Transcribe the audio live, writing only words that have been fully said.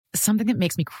something that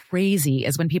makes me crazy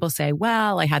is when people say,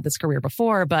 well, I had this career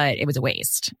before, but it was a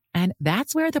waste. And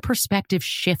that's where the perspective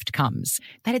shift comes,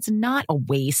 that it's not a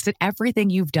waste, that everything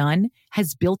you've done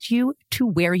has built you to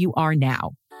where you are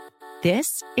now.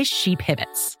 This is She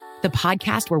Pivots, the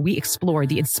podcast where we explore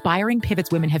the inspiring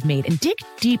pivots women have made and dig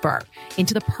deeper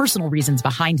into the personal reasons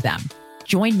behind them.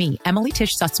 Join me, Emily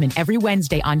Tish Sussman, every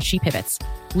Wednesday on She Pivots.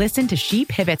 Listen to She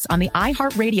Pivots on the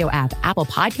iHeartRadio app, Apple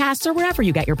Podcasts, or wherever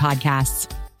you get your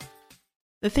podcasts.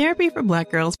 The Therapy for Black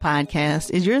Girls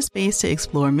podcast is your space to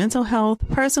explore mental health,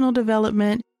 personal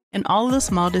development, and all of the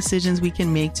small decisions we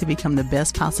can make to become the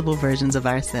best possible versions of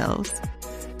ourselves.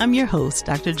 I'm your host,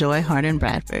 Dr. Joy Harden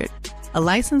Bradford, a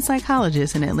licensed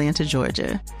psychologist in Atlanta,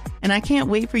 Georgia, and I can't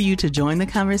wait for you to join the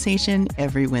conversation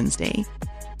every Wednesday.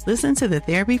 Listen to the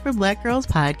Therapy for Black Girls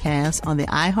podcast on the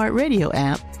iHeartRadio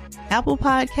app, Apple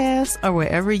Podcasts, or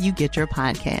wherever you get your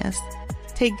podcasts.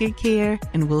 Take good care,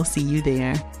 and we'll see you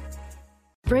there.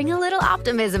 Bring a little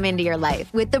optimism into your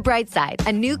life with The Bright Side,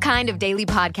 a new kind of daily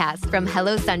podcast from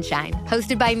Hello Sunshine,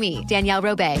 hosted by me, Danielle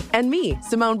Robay. And me,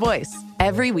 Simone Boyce.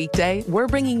 Every weekday, we're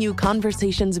bringing you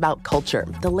conversations about culture,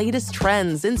 the latest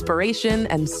trends, inspiration,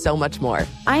 and so much more.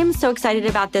 I am so excited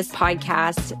about this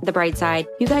podcast, The Bright Side.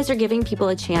 You guys are giving people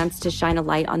a chance to shine a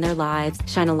light on their lives,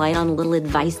 shine a light on a little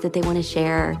advice that they want to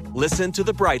share. Listen to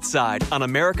The Bright Side on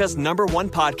America's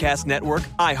 #1 podcast network,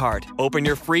 iHeart. Open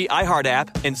your free iHeart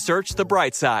app and search The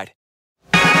Bright Side.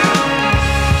 I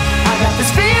got this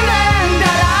feeling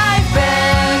that I've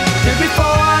been here before.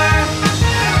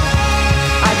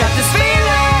 I got this feeling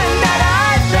that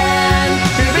I've been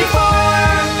here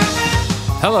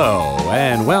before. Hello,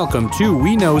 and welcome to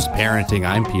We Knows Parenting.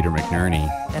 I'm Peter McNerney.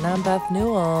 And I'm Beth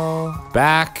Newell.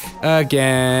 Back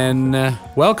again.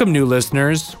 Welcome, new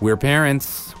listeners. We're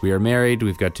parents. We are married.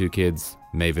 We've got 2 kids.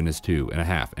 Maven is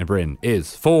 2.5, and Bryn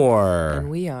is 4. And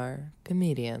we are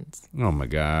comedians. Oh, my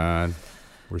God.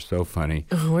 We're so funny.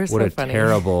 We're so funny. What a funny.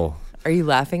 terrible... Are you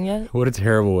laughing yet? What a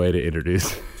terrible way to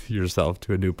introduce yourself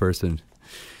to a new person.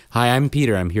 Hi, I'm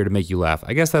Peter. I'm here to make you laugh.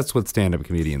 I guess that's what stand-up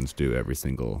comedians do every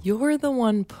single... You're the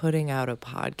one putting out a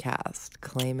podcast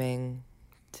claiming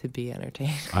to be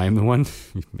entertaining. I'm the one?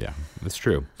 Yeah, that's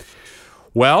true.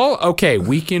 Well, okay,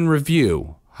 week in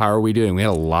review. How are we doing? We had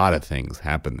a lot of things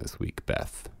happen this week,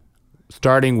 Beth.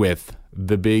 Starting with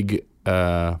the big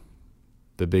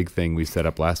thing we set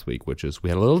up last week, which is we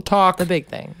had a little talk. The big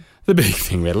thing. We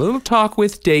had a little talk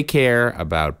with daycare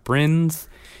about Bryn's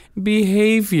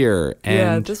behavior. And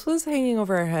yeah, this was hanging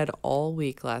over our head all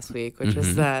week last week, which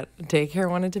is that daycare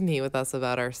wanted to meet with us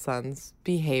about our son's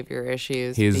behavior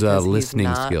issues. His listening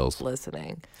he's not skills.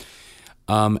 Listening.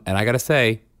 And I got to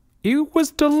say, it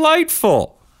was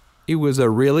delightful. It was a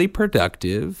really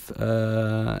productive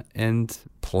and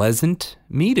pleasant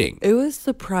meeting. It was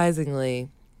surprisingly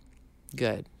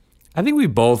good. I think we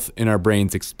both in our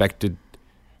brains expected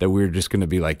that we were just going to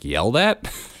be like yelled at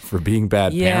for being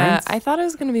bad parents. Yeah, I thought it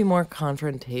was going to be more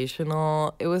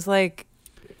confrontational. It was like,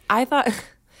 I thought,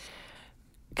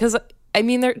 because I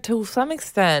mean, there to some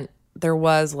extent, there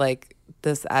was like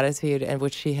this attitude in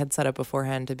which she had set up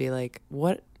beforehand to be like,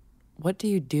 what do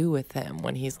you do with him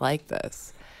when he's like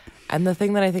this? And the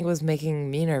thing that I think was making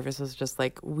me nervous was just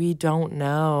like, we don't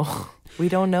know. We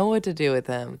don't know what to do with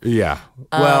him. Yeah.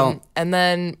 Well, and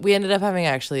then we ended up having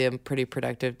actually a pretty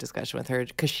productive discussion with her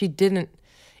because she didn't,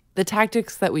 the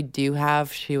tactics that we do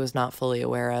have, she was not fully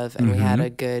aware of. And we had a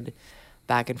good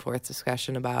back and forth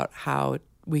discussion about how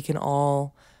we can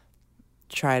all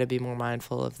try to be more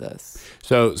mindful of this.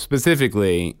 So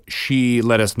specifically, she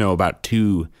let us know about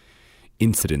 2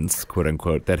 incidents, quote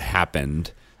unquote, that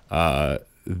happened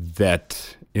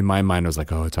that in my mind I was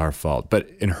like, oh, it's our fault. But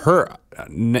in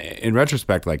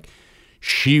retrospect, like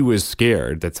she was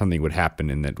scared that something would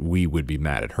happen and that we would be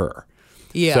mad at her.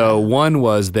 Yeah. So one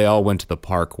was they all went to the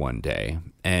park one day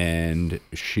and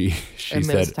she and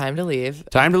said, it's time to leave.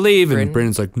 Time to leave. And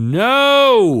Bryn's like,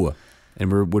 no.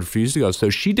 And would refuse to go.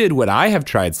 So she did what I have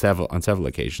tried on several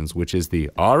occasions, which is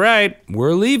all right,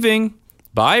 we're leaving.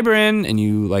 Bye, Bryn. And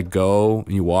you like go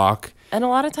and you walk. And a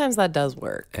lot of times that does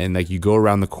work. And like you go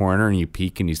around the corner and you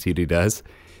peek and you see what he does.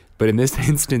 But in this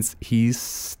instance, he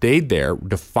stayed there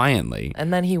defiantly.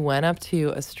 And then he went up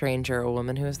to a stranger, a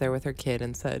woman who was there with her kid,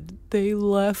 and said, they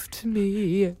left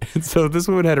me. And so this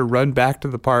woman had to run back to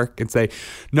the park and say,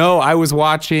 no, I was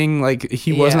watching. Like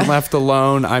he wasn't left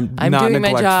alone. I'm not doing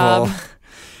neglectful. My job.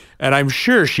 And I'm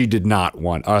sure she did not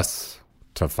want us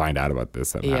to find out about this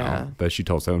somehow. Yeah. That she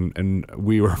told someone. And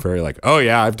we were very like, oh,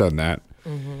 yeah, I've done that.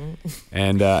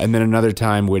 And then another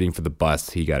time waiting for the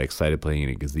bus, he got excited playing in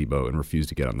a gazebo and refused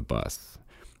to get on the bus.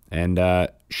 And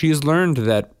she has learned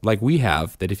that, like we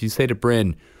have, that if you say to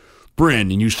Bryn,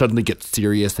 Bryn, and you suddenly get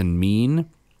serious and mean,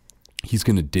 he's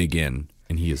going to dig in,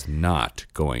 and he is not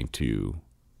going to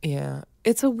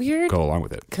It's a weird go along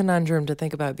with it. conundrum to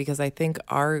think about, because I think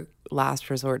our last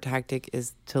resort tactic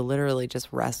is to literally just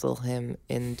wrestle him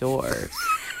indoors.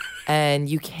 And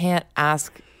you can't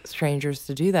ask strangers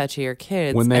to do that to your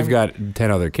kids. When they've got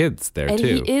 10 other kids there, and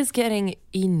too. he is getting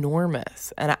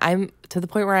enormous. And I'm to the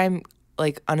point where I'm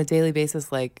like, on a daily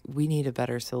basis, like, we need a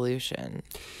better solution.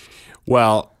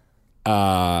 Well,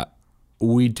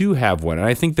 we do have one. And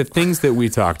I think the things that we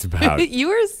talked about. You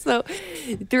were so,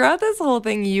 throughout this whole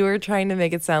thing, you were trying to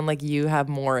make it sound like you have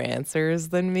more answers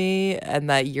than me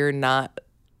and that you're not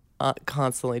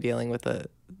constantly dealing with a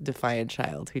defiant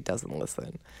child who doesn't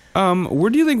listen.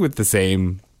 We're dealing with the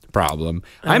same problem.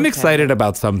 I'm excited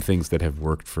about some things that have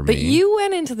worked for me. But you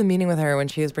went into the meeting with her when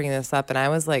she was bringing this up, and I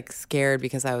was like scared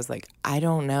because I was like, I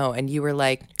don't know. And you were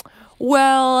like,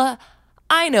 well,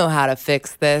 I know how to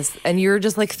fix this. And you're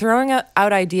just like throwing out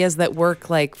ideas that work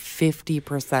like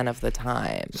 50% of the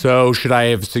time. So should I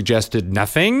have suggested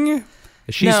nothing?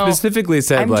 She specifically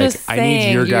said, I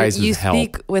need your guys' help. You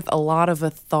speak with a lot of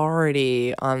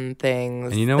authority on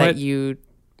things. And you know that what?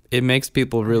 It makes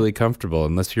people really comfortable,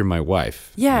 unless you're my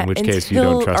wife. Yeah, in which case you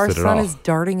don't trust it at all. Our son is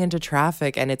darting into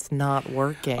traffic and it's not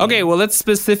working. Okay, well, let's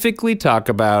specifically talk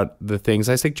about the things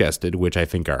I suggested, which I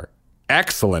think are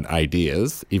excellent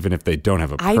ideas, even if they don't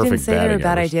have a perfect I didn't say they were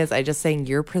bad average. ideas. I just saying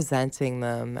you're presenting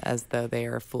them as though they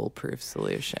are foolproof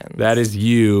solutions. That is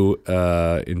you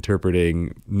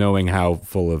interpreting, knowing how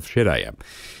full of shit I am.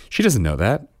 She doesn't know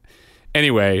that.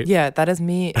 Anyway. Yeah, that is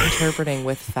me interpreting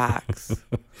with facts.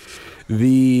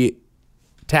 The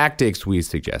tactics we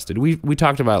suggested, we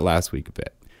talked about last week a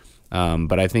bit.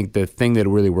 But I think the thing that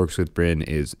really works with Bryn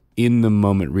is in the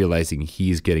moment realizing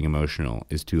he's getting emotional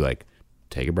is to like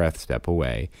take a breath, step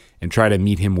away, and try to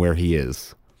meet him where he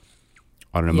is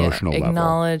on an emotional level.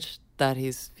 Acknowledge that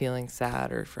he's feeling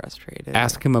sad or frustrated.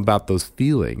 Ask him about those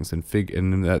feelings and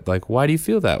that, like, why do you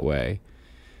feel that way?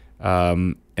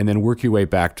 And then work your way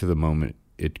back to the moment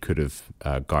it could have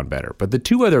gone better. But the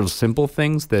two other simple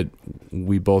things that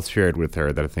we both shared with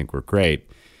her that I think were great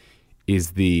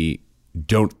is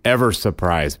don't ever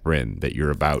surprise Bryn that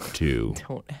you're about to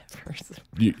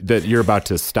that you're about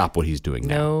to stop what he's doing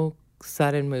now. No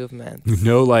sudden movements.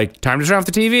 No, like, time to turn off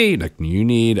the TV. Like, you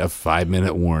need a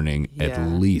 5-minute warning at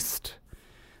least.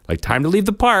 Like, time to leave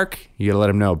the park. You gotta let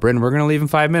him know, Bryn, we're gonna leave in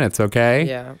 5 minutes, okay?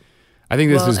 Yeah. I think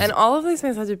this is, and all of these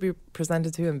things have to be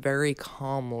presented to him very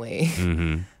calmly,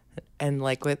 and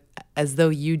like as though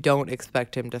you don't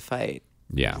expect him to fight.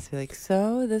 Yeah. Just be like,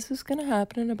 so this is gonna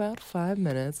happen in about 5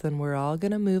 minutes, and we're all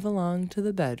gonna move along to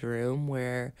the bedroom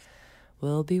where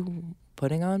we'll be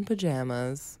putting on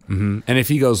pajamas. And if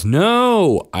he goes,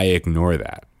 no, I ignore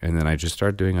that, and then I just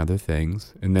start doing other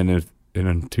things, and then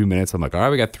in 2 minutes, I'm like, all right,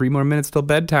 we got 3 more minutes till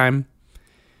bedtime,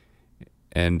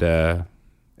 and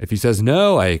if he says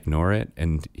no, I ignore it,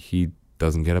 and he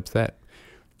doesn't get upset.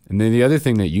 And then the other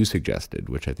thing that you suggested,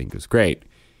 which I think is great,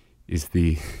 is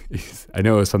I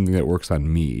know it's something that works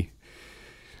on me,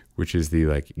 which is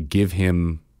give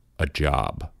him a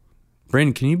job.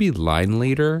 Bryn, can you be line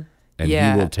leader? And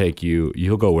he will take you,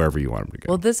 you'll go wherever you want him to go.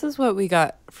 Well, this is what we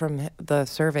got from the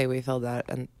survey we filled out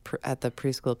at the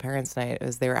preschool parents' night,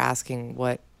 is they were asking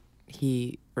what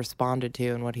he responded to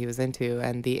and what he was into,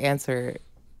 and the answer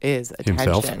is attention.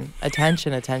 Himself?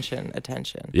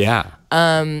 Attention. Yeah.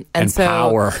 And so,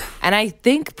 power. And I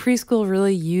think preschool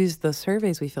really used the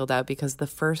surveys we filled out, because the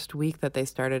first week that they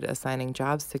started assigning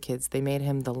jobs to kids, they made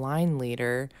him the line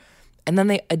leader. And then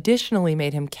they additionally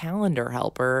made him calendar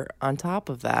helper on top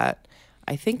of that,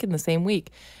 I think in the same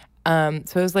week. So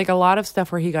it was like a lot of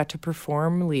stuff where he got to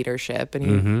perform leadership,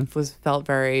 and he felt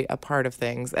very a part of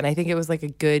things. And I think it was like a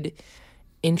good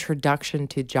introduction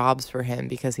to jobs for him,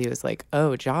 because he was like,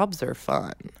 oh, jobs are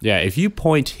fun. Yeah, if you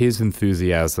point his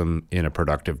enthusiasm in a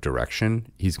productive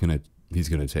direction, he's gonna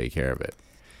take care of it.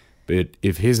 But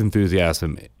if his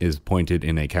enthusiasm is pointed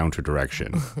in a counter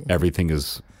direction, everything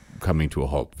is coming to a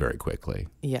halt very quickly.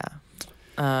 Yeah.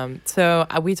 So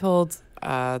we told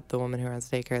the woman who runs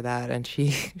daycare that, and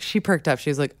she perked up. She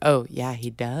was like, oh, yeah,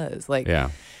 he does. Like, yeah.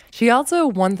 She also,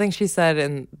 one thing she said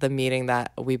in the meeting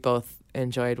that we both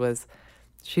enjoyed was,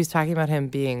 she's talking about him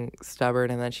being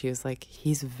stubborn, and then she was like,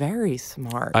 he's very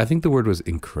smart. I think the word was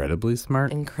incredibly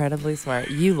smart. Incredibly smart.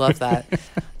 You love that.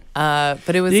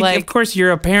 But it was of course,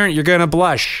 you're a parent. You're going to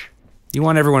blush. You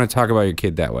want everyone to talk about your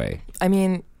kid that way. I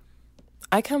mean,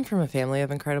 I come from a family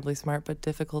of incredibly smart but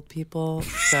difficult people.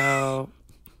 So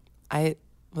I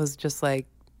was just like,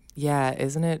 yeah,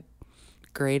 isn't it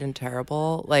great and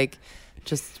terrible? Like,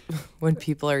 just when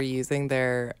people are using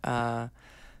their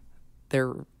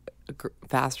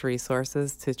vast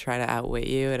resources to try to outwit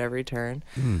you at every turn.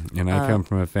 And I come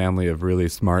from a family of really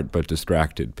smart but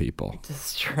distracted people.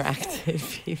 Distracted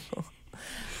people.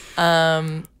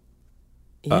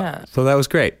 Yeah. So that was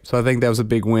great. So I think that was a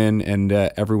big win, and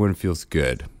everyone feels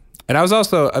good. And I was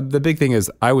also, the big thing is,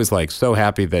 I was like so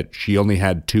happy that she only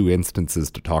had 2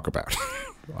 instances to talk about.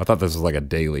 I thought this was like a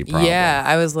daily problem. Yeah,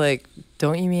 I was like,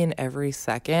 don't you mean every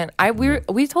second?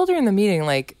 We told her in the meeting,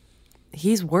 like,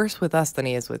 he's worse with us than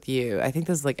he is with you. I think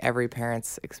this is like every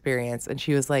parent's experience. And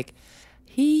she was like,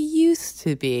 he used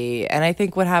to be. And I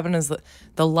think what happened is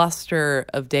the luster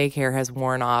of daycare has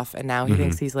worn off, and now he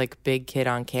thinks he's like big kid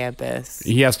on campus.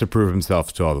 He has to prove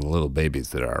himself to all the little babies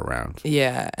that are around.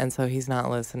 Yeah, and so he's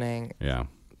not listening. Yeah.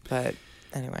 But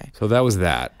anyway. So that was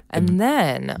that. And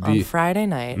then on Friday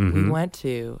night, we went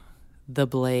to the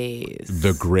Blaze.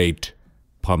 The Great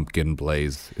Pumpkin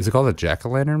Blaze. Is it called the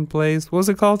Jack-o'-lantern Blaze? What was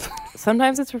it called?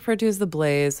 Sometimes it's referred to as the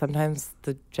Blaze, sometimes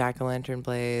the Jack-o'-lantern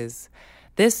Blaze.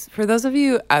 This, for those of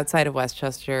you outside of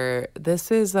Westchester,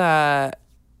 this is a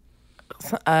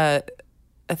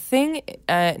thing,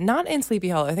 not in Sleepy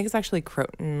Hollow. I think it's actually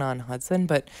Croton on Hudson,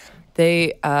 but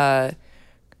they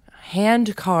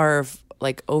hand carve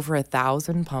like over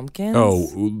 1,000 pumpkins.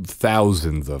 Oh,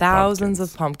 thousands of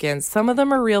pumpkins. Some of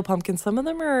them are real pumpkins. Some of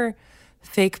them are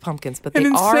fake pumpkins, but they are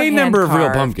an insane number of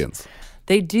real pumpkins.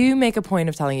 They do make a point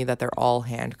of telling you that they're all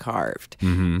hand carved,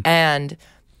 and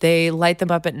they light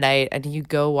them up at night, and you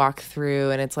go walk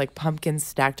through, and it's like pumpkins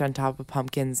stacked on top of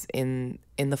pumpkins in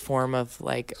the form of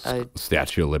like a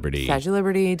Statue of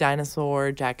Liberty,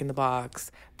 dinosaur, Jack in the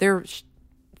Box. They're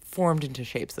formed into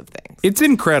shapes of things. It's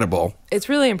incredible. It's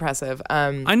really impressive.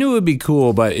 I knew it would be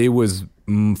cool, but it was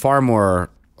far more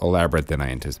elaborate than I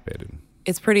anticipated.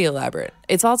 It's pretty elaborate.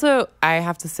 It's also, I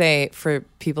have to say, for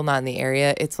people not in the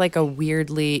area, it's like a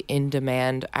weirdly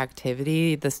in-demand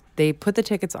activity. They put the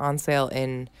tickets on sale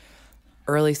in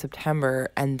early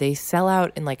September, and they sell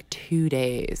out in like 2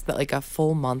 days. That like a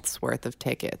full month's worth of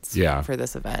tickets for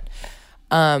this event.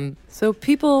 So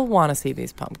people want to see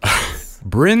these pumpkins.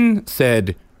 Bryn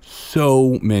said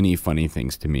so many funny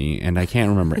things to me, and I can't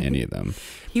remember any of them.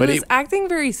 He was acting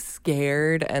very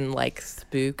scared and like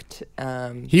spooked.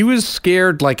 He was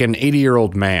scared like an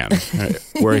 80-year-old man,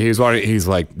 where he's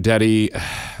like, "Daddy,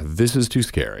 this is too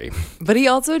scary." But he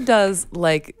also does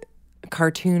like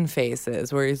cartoon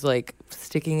faces where he's like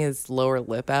sticking his lower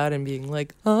lip out and being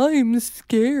like, "I'm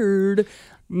scared."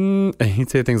 He'd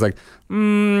say things like,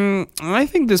 "I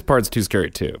think this part's too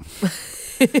scary too."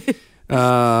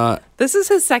 This is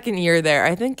his second year there.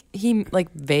 I think he like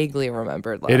vaguely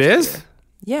remembered last year. It is?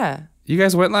 Yeah. You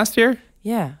guys went last year?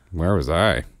 Yeah. Where was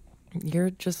I?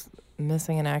 You're just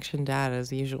missing an action dad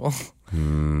as usual.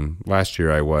 Last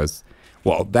year I was.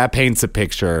 Well, that paints a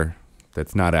picture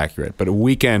that's not accurate, but a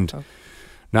weekend,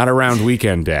 not around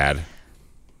weekend dad.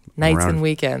 Nights and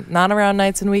weekend. Not around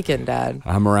nights and weekend dad.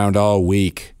 I'm around all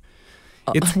week.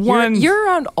 It's one. You're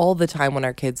around all the time when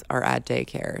our kids are at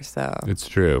daycare, so. It's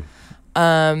true.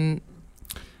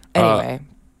 Anyway,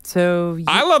 so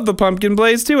I love the pumpkin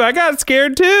blaze too. I got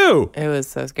scared too. It was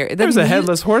so scary. There was a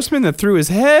headless horseman that threw his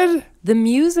head. The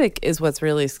music is what's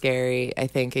really scary. I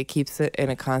think it keeps it in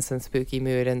a constant spooky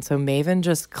mood, and so Maven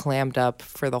just clammed up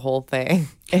for the whole thing.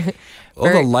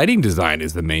 The lighting design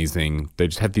is amazing. They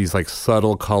just have these like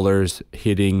subtle colors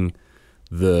hitting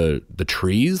the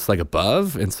trees like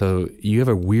above, and so you have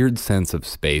a weird sense of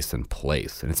space and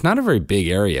place, and it's not a very big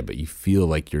area, but you feel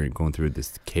like you're going through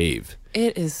this cave.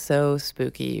 It is so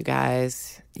spooky, you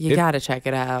guys. You gotta check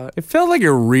it out. It felt like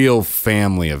a real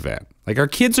family event. Like our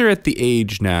kids are at the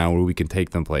age now where we can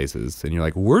take them places, and you're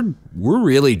like, we're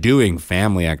really doing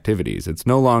family activities. It's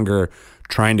no longer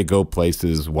trying to go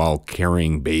places while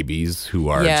carrying babies who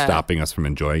are stopping us from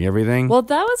enjoying everything. Well,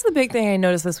 that was the big thing I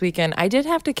noticed this weekend. I did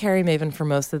have to carry Maven for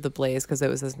most of the Blaze because it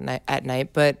was at night,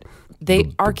 but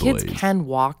our kids can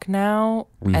walk now,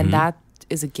 and that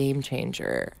is a game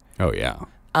changer. Oh, yeah.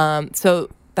 So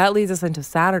that leads us into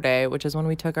Saturday, which is when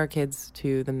we took our kids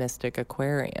to the Mystic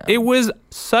Aquarium. It was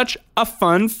such a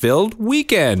fun-filled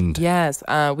weekend. Yes.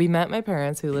 We met my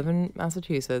parents who live in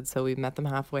Massachusetts, so we met them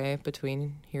halfway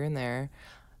between here and there.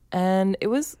 And it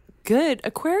was good.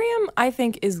 Aquarium, I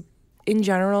think, is, in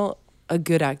general, a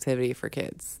good activity for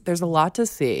kids. There's a lot to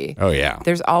see. Oh, yeah.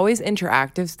 There's always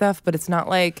interactive stuff, but it's not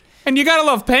like... And you gotta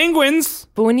love penguins.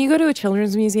 But when you go to a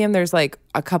children's museum, there's like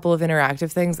a couple of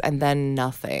interactive things and then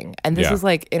nothing. And this is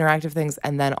like interactive things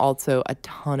and then also a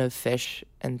ton of fish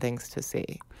and things to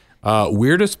see.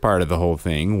 Weirdest part of the whole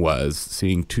thing was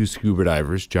seeing 2 scuba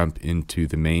divers jump into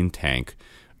the main tank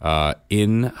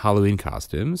in Halloween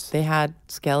costumes. They had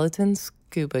skeleton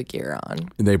scuba gear on.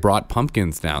 They brought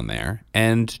pumpkins down there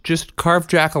and just carved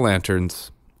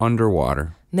jack-o'-lanterns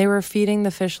underwater. And they were feeding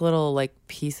the fish little like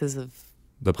pieces of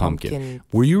the pumpkin.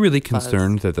 Were you really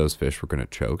concerned that those fish were going to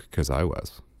choke? Because I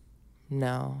was.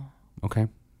 No. Okay.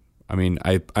 I mean,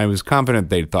 I was confident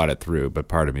they'd thought it through, but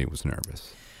part of me was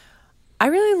nervous. I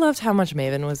really loved how much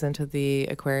Maven was into the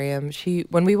aquarium.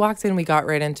 When we walked in, we got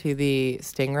right into the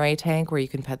stingray tank where you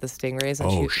can pet the stingrays.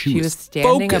 And she was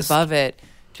standing above it,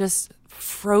 just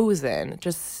frozen.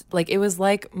 Just like, it was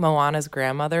like Moana's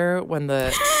grandmother when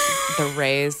the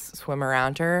rays swim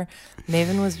around her.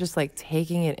 Maven was just like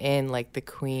taking it in like the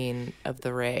queen of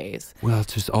the rays. Well,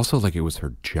 it's just also like it was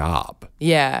her job.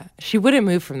 Yeah. She wouldn't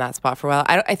move from that spot for a while.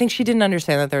 I think she didn't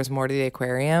understand that there was more to the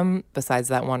aquarium besides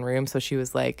that one room. So she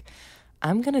was like,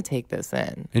 I'm going to take this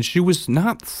in. And she was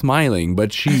not smiling,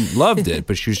 but she loved it.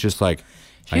 But she was just like,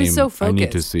 so focused. I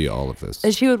need to see all of this.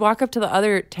 And she would walk up to the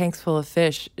other tanks full of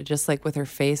fish, just like with her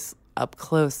face up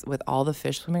close with all the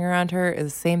fish swimming around her. It's the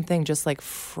same thing, just like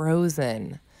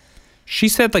frozen. She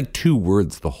said like 2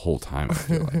 words the whole time, I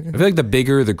feel like the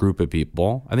bigger the group of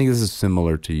people, I think this is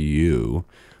similar to you,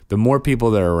 the more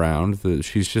people that are around,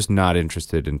 she's just not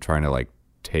interested in trying to like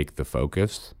take the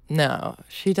focus. No,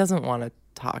 she doesn't want to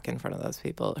talk in front of those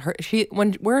people.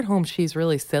 When we're at home, she's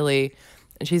really silly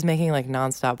and she's making like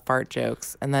nonstop fart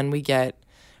jokes. And then we get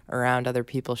around other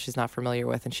people she's not familiar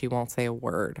with and she won't say a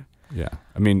word. Yeah.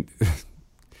 I mean,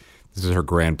 this is her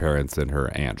grandparents and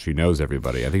her aunt. She knows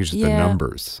everybody. I think it's just the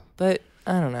numbers. But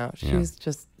I don't know.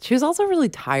 She was also really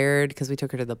tired because we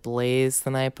took her to the Blaze the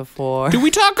night before. Did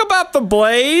we talk about the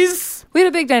Blaze? We had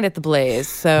a big night at the Blaze,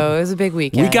 so it was a big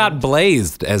weekend. We got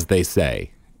blazed, as they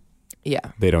say.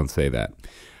 Yeah. They don't say that.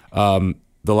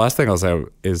 The last thing I'll say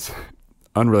is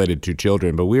unrelated to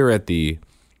children, but we were at the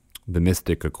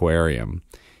Mystic Aquarium,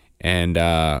 and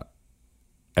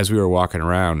as we were walking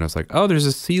around, I was like, oh, there's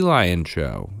a sea lion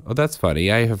show. Oh, that's funny.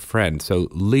 I have a friend. So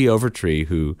Lee Overtree,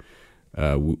 who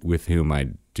with whom I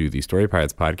do the Story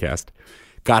Pirates podcast,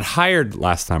 got hired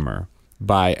last summer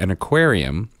by an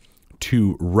aquarium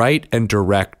to write and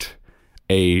direct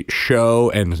a show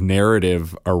and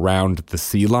narrative around the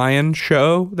sea lion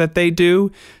show that they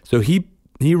do. So he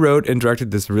wrote and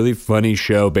directed this really funny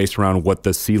show based around what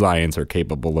the sea lions are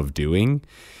capable of doing.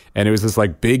 And it was this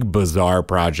like big bizarre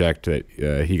project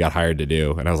that he got hired to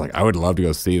do. And I was like, I would love to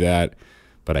go see that,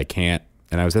 but I can't.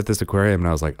 And I was at this aquarium and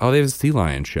I was like, oh, they have a sea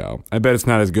lion show. I bet it's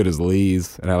not as good as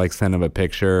Lee's. And I like sent him a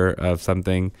picture of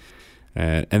something.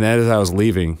 And then as I was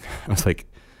leaving, I was like,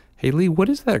 hey, Lee, what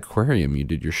is that aquarium you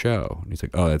did your show? And he's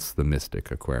like, oh, that's the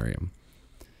Mystic Aquarium.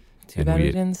 Too bad we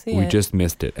didn't see it. We just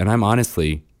missed it. And I'm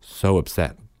honestly so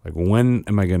upset. Like, when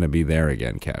am I going to be there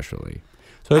again casually?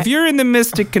 So if you're in the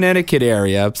Mystic, Connecticut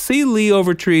area, see Lee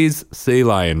Overtree's Sea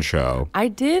Lion show. I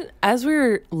did, as we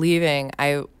were leaving,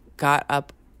 I got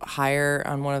up higher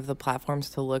on one of the platforms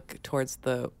to look towards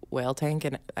the whale tank,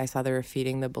 and I saw they were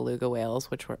feeding the beluga whales,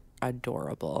 which were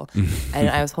adorable. And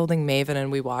I was holding Maven,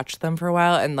 and we watched them for a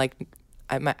while, and like,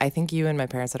 I think you and my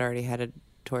parents had already headed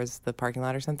towards the parking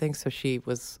lot or something, so she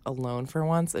was alone for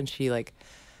once, and she like,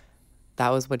 that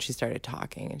was when she started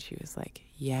talking, and she was like,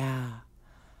 yeah.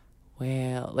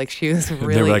 Well, like she was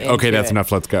really. They were like, okay, that's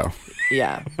enough. Let's go.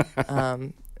 Yeah,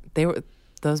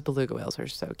 those beluga whales are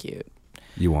so cute.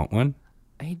 You want one?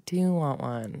 I do want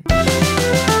one.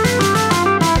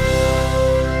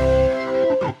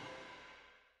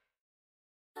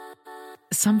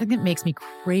 Something that makes me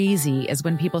crazy is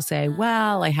when people say,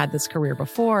 well, I had this career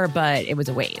before, but it was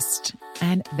a waste.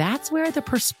 And that's where the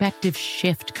perspective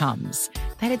shift comes,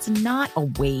 that it's not a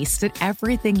waste, that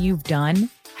everything you've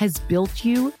done has built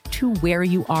you to where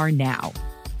you are now.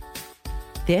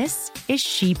 This is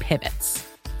She Pivots,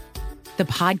 the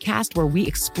podcast where we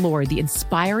explore the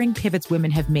inspiring pivots women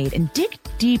have made and dig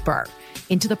deeper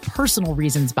into the personal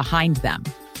reasons behind them.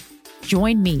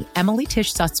 Join me, Emily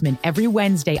Tish Sussman, every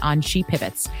Wednesday on She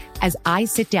Pivots as I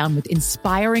sit down with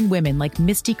inspiring women like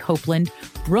Misty Copeland,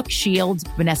 Brooke Shields,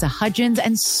 Vanessa Hudgens,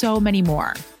 and so many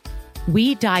more.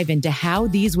 We dive into how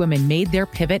these women made their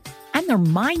pivot and their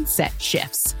mindset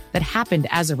shifts that happened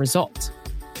as a result.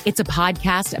 It's a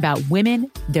podcast about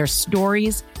women, their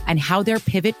stories, and how their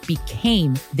pivot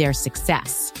became their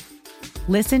success.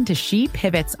 Listen to She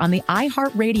Pivots on the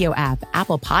iHeartRadio app,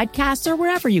 Apple Podcasts, or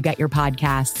wherever you get your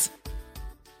podcasts.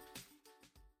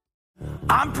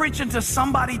 I'm preaching to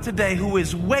somebody today who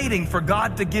is waiting for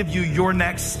God to give you your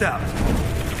next step.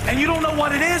 And you don't know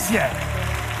what it is yet.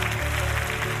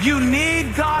 You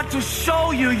need God to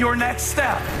show you your next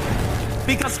step.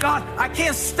 Because God, I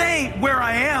can't stay where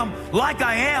I am, like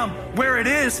I am, where it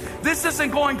is. This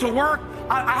isn't going to work.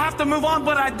 I have to move on,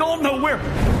 but I don't know where.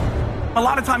 A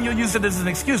lot of time you'll use it as an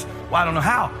excuse. Well, I don't know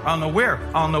how. I don't know where.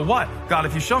 I don't know what. God,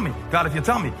 if you show me. God, if you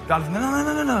tell me. God, if...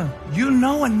 No. You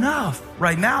know enough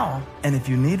right now. And if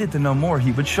you needed to know more,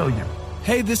 he would show you.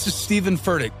 Hey, this is Stephen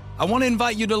Furtick. I want to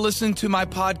invite you to listen to my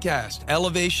podcast,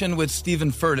 Elevation with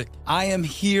Stephen Furtick. I am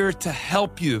here to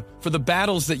help you for the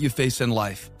battles that you face in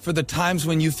life, for the times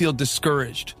when you feel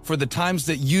discouraged, for the times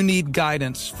that you need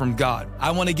guidance from God. I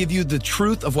want to give you the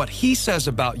truth of what he says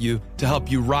about you to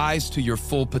help you rise to your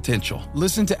full potential.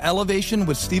 Listen to Elevation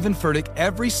with Stephen Furtick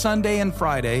every Sunday and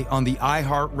Friday on the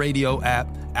iHeartRadio app,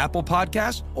 Apple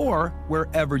Podcasts, or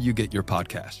wherever you get your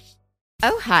podcasts.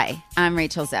 Oh, hi, I'm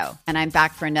Rachel Zoe, and I'm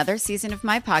back for another season of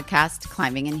my podcast,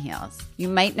 Climbing in Heels. You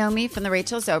might know me from the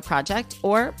Rachel Zoe Project,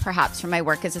 or perhaps from my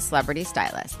work as a celebrity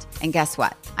stylist. And guess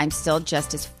what? I'm still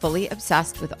just as fully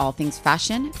obsessed with all things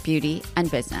fashion, beauty, and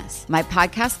business. My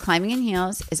podcast, Climbing in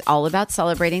Heels, is all about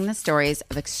celebrating the stories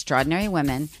of extraordinary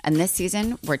women, and this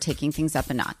season, we're taking things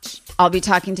up a notch. I'll be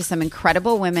talking to some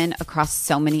incredible women across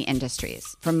so many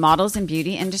industries, from models and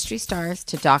beauty industry stars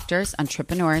to doctors,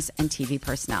 entrepreneurs, and TV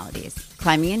personalities.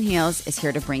 Climbing in Heels is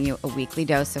here to bring you a weekly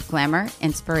dose of glamour,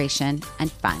 inspiration,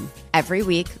 and fun. Every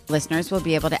week, listeners will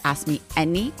be able to ask me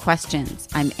any questions.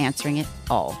 I'm answering it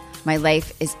all. My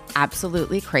life is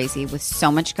absolutely crazy with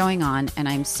so much going on, and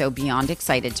I'm so beyond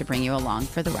excited to bring you along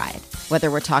for the ride. Whether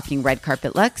we're talking red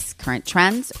carpet looks, current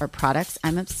trends, or products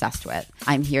I'm obsessed with,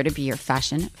 I'm here to be your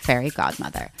fashion fairy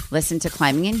godmother. Listen to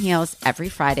Climbing in Heels every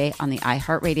Friday on the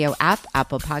iHeartRadio app,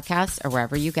 Apple Podcasts, or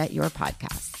wherever you get your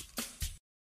podcasts.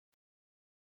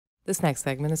 This next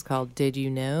segment is called Did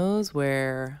You Knows,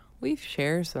 where we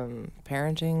share some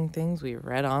parenting things we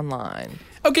read online.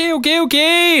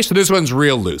 Okay. So this one's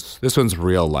real loose. This one's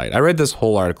real light. I read this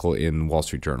whole article in Wall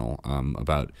Street Journal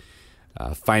about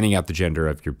finding out the gender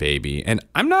of your baby. And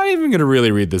I'm not even going to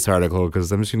really read this article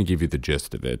because I'm just going to give you the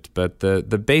gist of it. But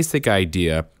the basic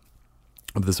idea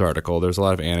of this article, there's a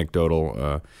lot of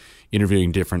anecdotal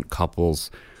interviewing different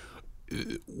couples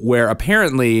where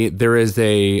apparently there is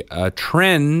a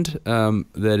trend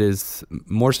that is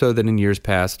more so than in years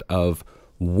past of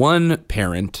one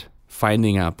parent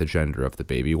finding out the gender of the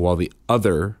baby while the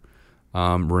other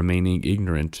remaining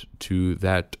ignorant to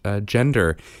that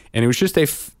gender. And it was just a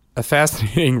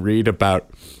fascinating read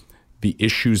about the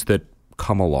issues that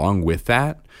come along with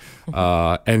that.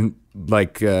 And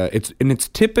like it's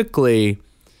typically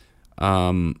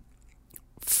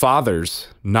fathers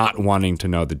not wanting to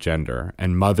know the gender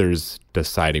and mothers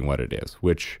deciding what it is,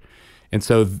 and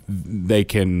so they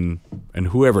can, and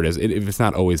whoever it is, if it's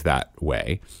not always that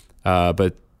way,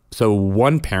 but so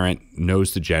one parent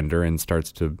knows the gender and starts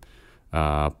to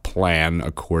plan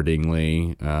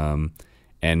accordingly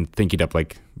and thinking up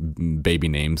like baby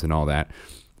names and all that.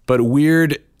 But the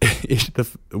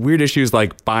weird issues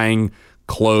like buying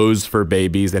clothes for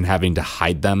babies and having to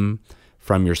hide them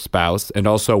from your spouse, and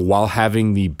also while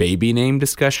having the baby name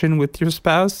discussion with your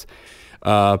spouse,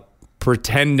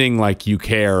 pretending like you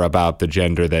care about the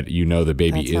gender that you know the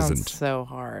baby isn't. Sounds so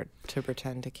hard to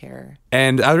pretend to care.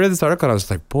 And I read this article and I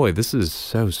was like, boy, this is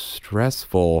so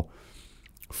stressful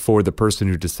for the person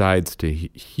who decides to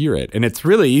hear it. And it's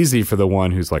really easy for the one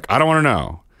who's like, I don't want to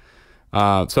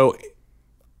know. So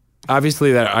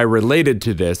obviously that I related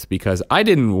to this because I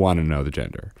didn't want to know the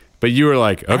gender. But you were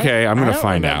like, okay, I'm going to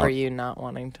find out. I don't remember you not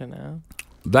wanting to know.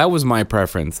 That was my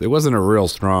preference. It wasn't a real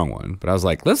strong one, but I was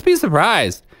like, let's be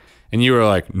surprised. And you were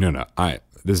like, no,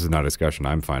 this is not a discussion.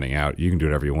 I'm finding out. You can do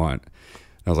whatever you want. And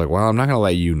I was like, well, I'm not going to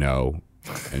let you know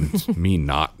and me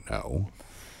not know.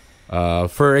 I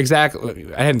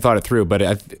hadn't thought it through, but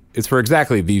it's for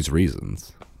exactly these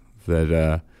reasons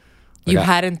that you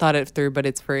hadn't thought it through, but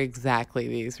it's for exactly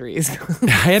these reasons. I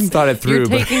hadn't thought it through.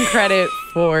 You're taking credit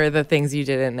for the things you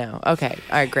didn't know. Okay.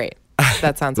 All right, great.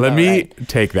 That sounds Let me right.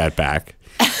 take that back.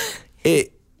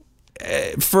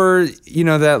 For,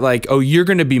 that like, oh, you're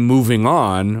going to be moving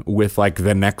on with like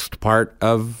the next part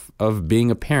of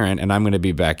being a parent and I'm going to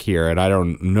be back here and I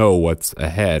don't know what's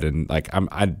ahead. And like,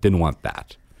 I didn't want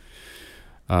that.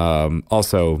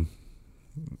 Also,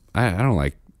 I don't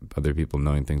like other people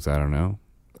knowing things I don't know.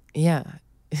 Yeah.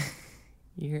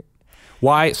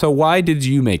 Why? So why did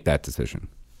you make that decision?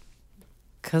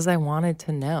 Because I wanted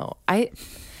to know.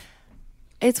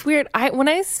 It's weird. When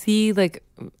I see like,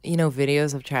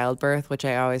 videos of childbirth, which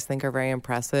I always think are very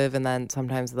impressive, and then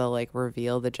sometimes they'll like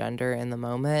reveal the gender in the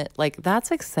moment. Like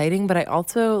that's exciting, but I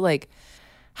also like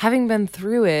having been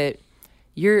through it,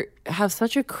 you have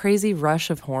such a crazy rush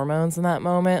of hormones in that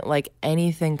moment. Like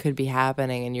anything could be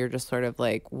happening and you're just sort of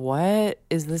like, what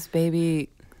is this baby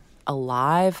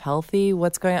alive, healthy?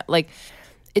 What's going on? Like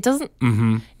it doesn't,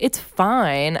 it's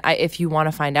fine if you want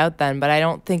to find out then, but I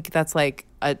don't think that's like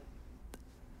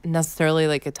necessarily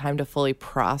like a time to fully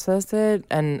process it.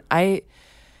 And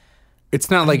it's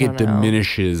not like it don't know.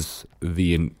 diminishes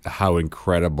how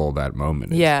incredible that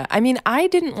moment is. Yeah. I mean, I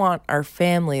didn't want our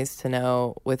families to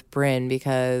know with Bryn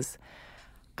because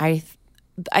I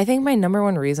think my number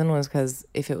one reason was because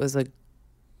if it was a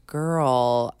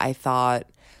girl, I thought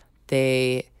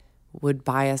they would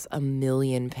buy us a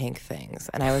million pink things.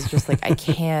 And I was just like, I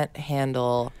can't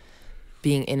handle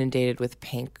being inundated with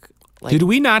pink. Like, did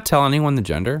we not tell anyone the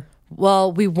gender?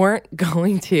 Well, we weren't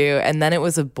going to, and then it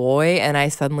was a boy, and I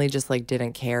suddenly just like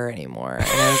didn't care anymore. And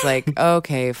I was like,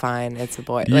 okay, fine, it's a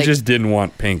boy. You like, just didn't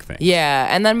want pink things. Yeah,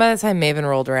 and then by the time Maven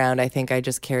rolled around, I think I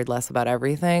just cared less about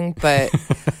everything. But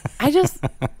I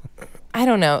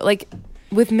don't know. Like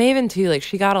with Maven too, like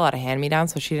she got a lot of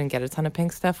hand-me-downs, so she didn't get a ton of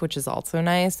pink stuff, which is also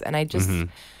nice. And I just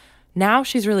now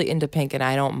she's really into pink, and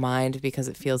I don't mind because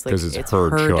it feels like it's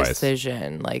her choice.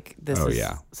 Decision. Like this is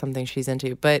something she's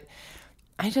into, but.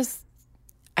 I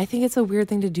think it's a weird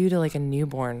thing to do to like a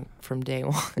newborn from day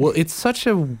one. Well, it's such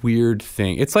a weird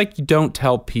thing. It's like you don't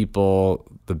tell people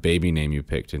the baby name you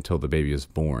picked until the baby is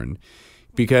born.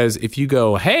 Because if you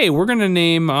go, hey, we're gonna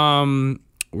name our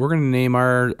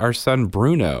son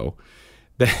Bruno,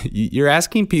 you're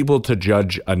asking people to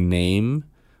judge a name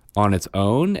on its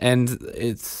own, and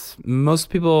most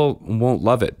people won't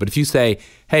love it. But if you say,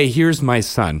 hey, here's my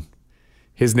son.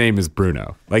 His name is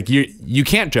Bruno. Like you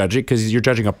can't judge it because you're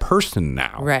judging a person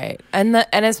now. Right. And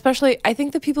especially I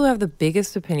think the people who have the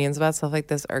biggest opinions about stuff like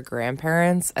this are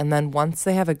grandparents. And then once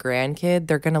they have a grandkid,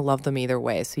 they're going to love them either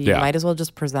way. So you might as well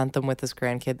just present them with this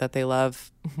grandkid that they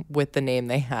love with the name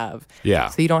they have. Yeah.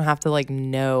 So you don't have to like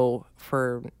know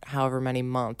for however many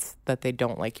months that they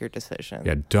don't like your decision.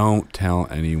 Yeah, don't tell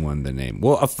anyone the name.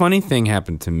 Well, a funny thing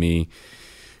happened to me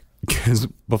because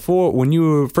when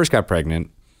you first got pregnant,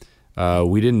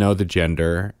 we didn't know the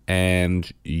gender,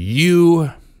 and you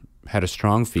had a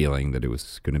strong feeling that it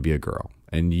was going to be a girl,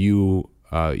 and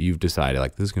you've decided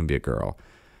like this is going to be a girl,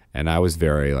 and I was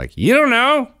very like, you don't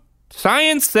know,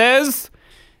 science says,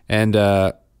 and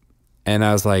I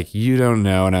was like, you don't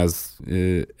know,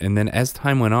 and then as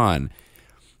time went on,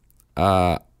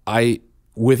 I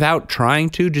without trying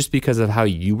to, just because of how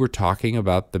you were talking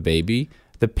about the baby.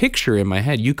 The picture in my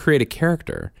head, you create a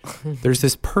character. There's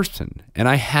this person, and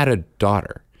I had a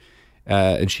daughter,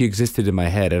 and she existed in my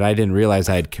head, and I didn't realize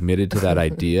I had committed to that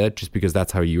idea just because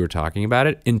that's how you were talking about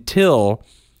it until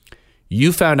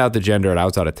you found out the gender and I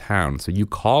was out of town. So you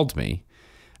called me,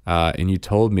 and you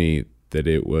told me that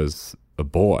it was a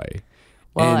boy.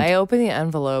 Well, I opened the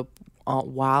envelope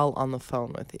while on the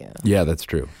phone with you. Yeah, that's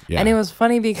true. Yeah. And it was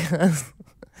funny because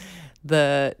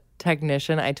the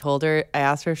technician, I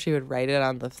asked her if she would write it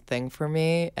on the thing for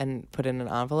me and put it in an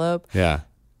envelope. Yeah.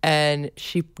 And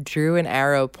she drew an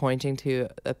arrow pointing to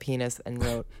a penis and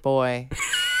wrote boy.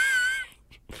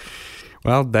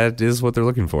 Well, that is what they're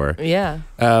looking for. Yeah.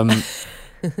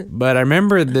 But I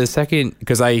remember the second,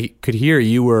 because I could hear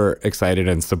you were excited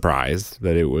and surprised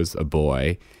that it was a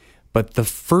boy. But the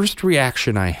first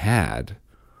reaction I had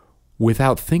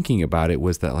without thinking about it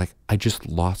was that like, I just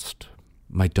lost,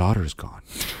 my daughter's gone.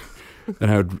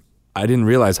 And I didn't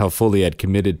realize how fully I'd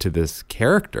committed to this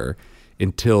character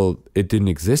until it didn't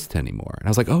exist anymore. And I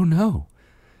was like, oh no.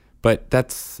 But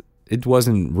it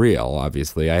wasn't real,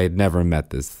 obviously. I had never met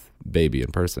this baby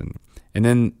in person.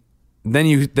 And then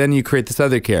you create this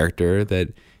other character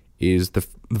that is the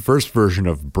first version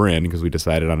of Bryn, because we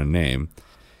decided on a name.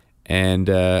 And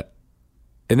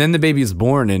then the baby is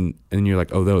born and you're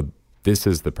like, oh no, this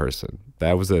is the person.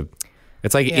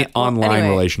 It's like online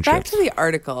relationships. Back to the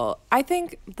article. I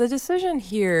think the decision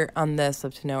here on this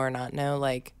of to know or not know,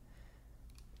 like,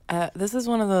 this is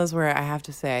one of those where I have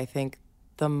to say I think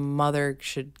the mother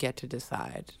should get to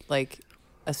decide. Like,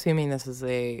 assuming this is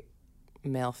a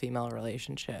male-female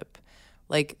relationship.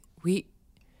 Like,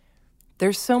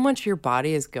 there's so much your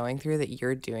body is going through that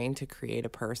you're doing to create a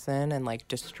person and, like,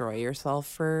 destroy yourself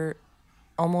for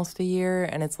almost a year.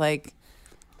 And it's like,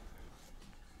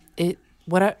 it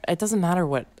doesn't matter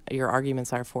what your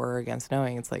arguments are for or against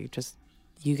knowing. It's like, just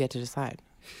you get to decide.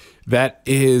 That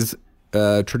is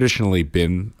traditionally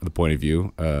been the point of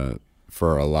view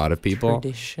for a lot of people.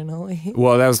 Traditionally?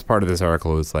 Well, that was part of this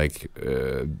article. It's like,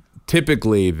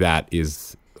 typically that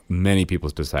is many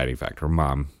people's deciding factor,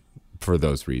 mom, for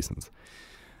those reasons.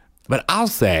 But I'll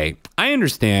say, I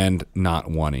understand not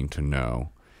wanting to know.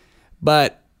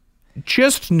 But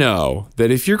just know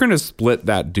that if you're going to split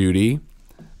that duty,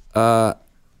 the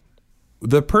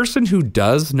person who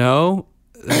does know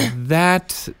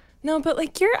that... No, but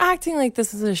like you're acting like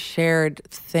this is a shared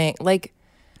thing. Like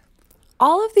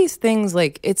all of these things,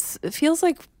 like it feels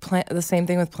like the same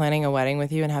thing with planning a wedding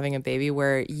with you and having a baby,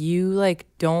 where you like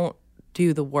don't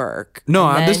do the work. No,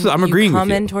 I'm agreeing with you.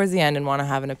 Come in towards the end and want to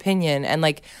have an opinion, and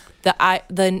like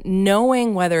the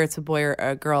knowing whether it's a boy or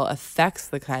a girl affects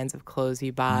the kinds of clothes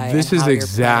you buy. This is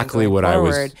exactly what I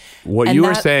was. What you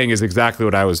were saying is exactly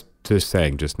what I was just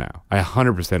saying just now. I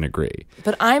 100% agree.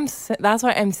 But that's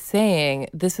why I'm saying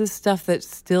this is stuff that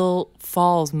still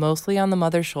falls mostly on the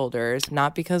mother's shoulders,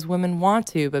 not because women want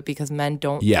to, but because men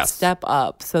don't step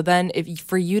up. So then,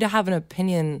 for you to have an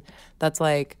opinion that's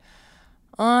like,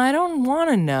 I don't want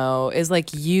to know, is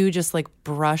like you just like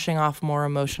brushing off more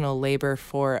emotional labor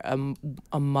for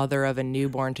a mother of a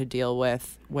newborn to deal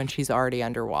with when she's already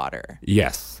underwater.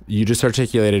 Yes. You just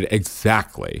articulated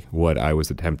exactly what I was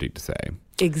attempting to say.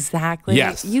 Exactly.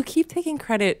 Yes. You keep taking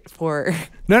credit for...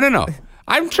 No.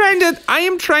 I am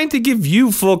trying to give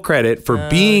you full credit for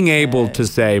being able to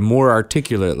say more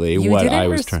articulately what I was trying. You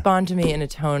didn't respond to me in a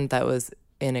tone that was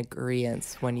in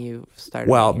agreeance when you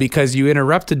started. Well, because you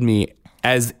interrupted me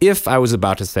as if I was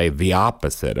about to say the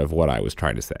opposite of what I was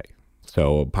trying to say.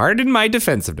 So pardon my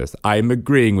defensiveness. I'm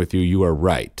agreeing with you. You are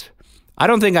right. I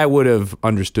don't think I would have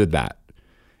understood that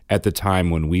at the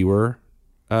time when we were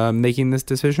making this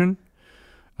decision,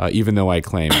 even though I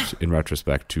claimed in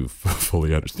retrospect to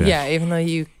fully understand. Yeah, even though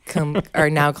you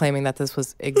are now claiming that this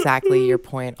was exactly your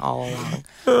point all along.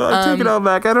 I take it all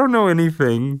back. I don't know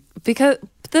anything.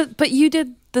 But you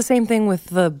did the same thing with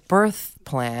the birth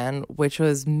plan, which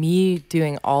was me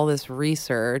doing all this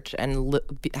research and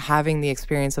having the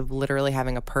experience of literally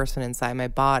having a person inside my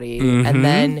body. Mm-hmm. And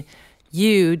then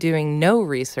you, doing no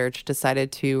research,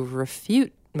 decided to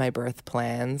refute my birth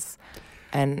plans.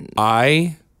 And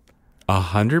I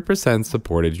 100%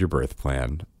 supported your birth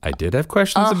plan. I did have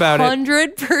questions about it.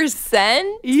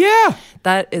 100%? Yeah.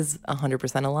 That is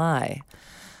 100% a lie.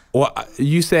 Well,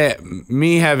 you say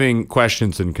me having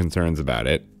questions and concerns about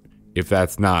it, if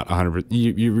that's not 100%,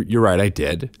 you're right, I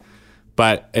did.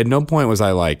 But at no point was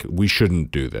I like, we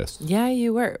shouldn't do this. Yeah,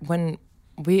 you were. When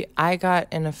I got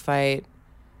in a fight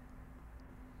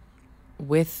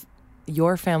with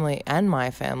your family and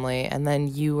my family, and then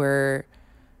you were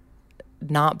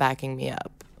not backing me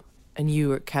up. And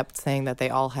you kept saying that they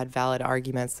all had valid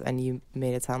arguments, and you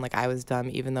made it sound like I was dumb,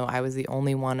 even though I was the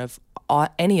only one of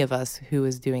any of us who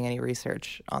was doing any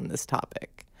research on this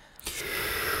topic.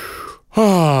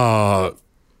 For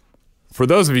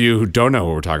those of you who don't know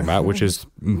what we're talking about, which is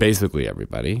basically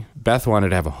everybody, Beth wanted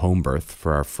to have a home birth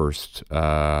for our first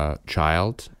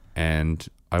child, and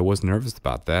I was nervous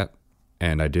about that.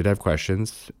 And I did have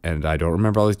questions, and I don't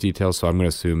remember all these details, so I'm going to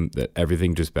assume that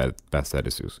everything just Beth said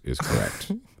is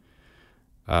correct.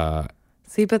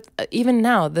 See, but even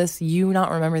now, you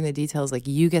not remembering the details, like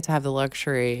you get to have the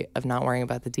luxury of not worrying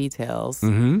about the details,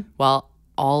 while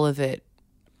all of it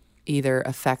either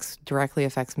directly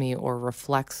affects me or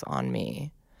reflects on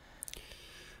me.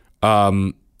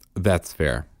 That's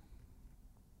fair.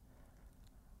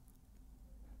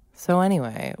 So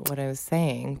anyway, what I was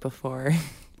saying before...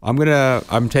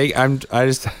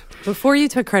 Before you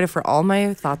took credit for all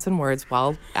my thoughts and words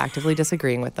while actively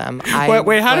disagreeing with them,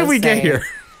 Wait, how did we get here?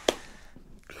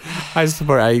 I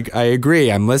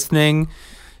agree. I'm listening.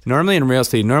 Normally in real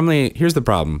estate, here's the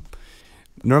problem.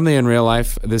 Normally in real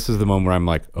life, this is the moment where I'm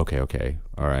like, okay,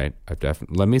 all right.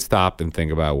 Let me stop and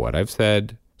think about what I've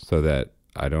said so that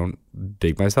I don't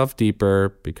dig myself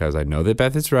deeper, because I know that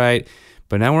Beth is right.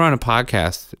 But now we're on a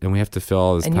podcast and we have to fill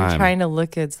all this time. And you're trying to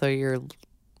look good, so you're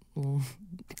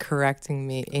correcting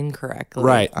me incorrectly.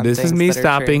 Right. This is me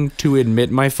stopping to admit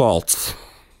my faults.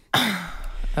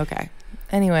 Okay.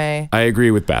 Anyway. I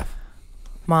agree with Beth.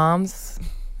 Moms,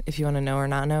 if you want to know or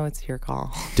not know, it's your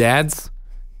call. Dads,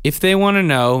 if they want to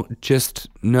know, just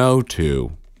know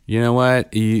too. You know what?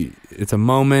 It's a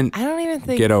moment. I don't even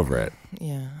think... Get over it.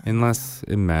 Yeah. Unless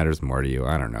it matters more to you.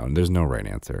 I don't know. There's no right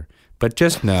answer. But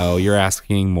just know you're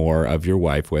asking more of your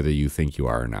wife whether you think you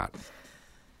are or not.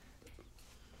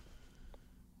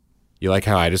 You like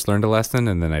how I just learned a lesson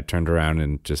and then I turned around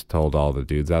and just told all the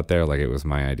dudes out there like it was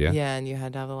my idea? Yeah, and you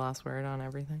had to have the last word on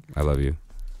everything. I love you.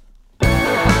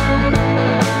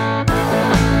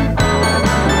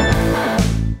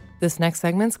 This next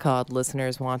segment's called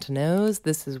Listeners Want to Knows.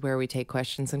 This is where we take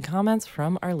questions and comments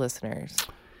from our listeners.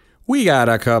 We got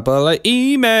a couple of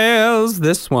emails.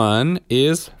 This one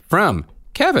is from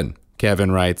Kevin.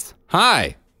 Kevin writes,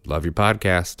 "Hi, love your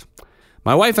podcast.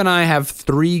 My wife and I have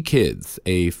 3 kids,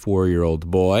 a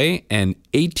 4-year-old boy and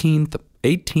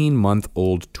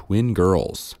 18-month-old twin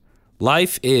girls.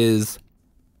 Life is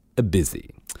busy.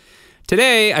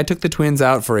 Today, I took the twins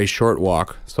out for a short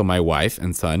walk so my wife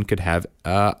and son could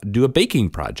do a baking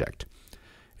project.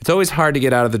 It's always hard to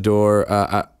get out the door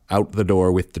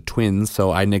with the twins,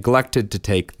 so I neglected to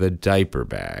take the diaper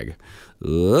bag.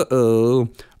 Uh-oh.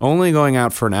 Only going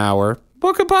out for an hour.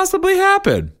 What could possibly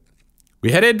happen?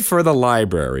 We headed for the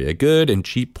library, a good and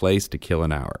cheap place to kill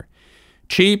an hour.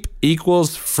 Cheap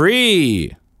equals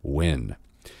free. Win.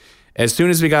 As soon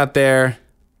as we got there,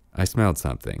 I smelled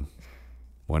something.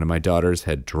 One of my daughters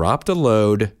had dropped a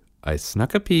load. I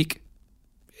snuck a peek.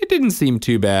 It didn't seem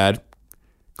too bad.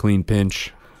 Clean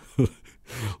pinch.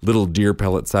 Little deer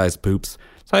pellet-sized poops.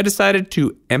 So I decided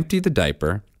to empty the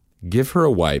diaper, give her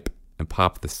a wipe, and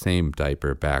pop the same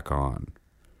diaper back on.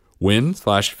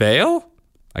 Win/fail?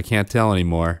 I can't tell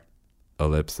anymore.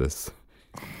 Ellipsis.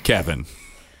 Kevin.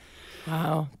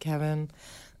 Wow, Kevin.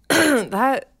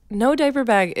 That no diaper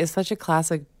bag is such a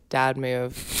classic dad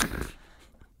move.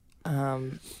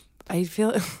 I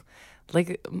feel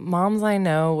like moms I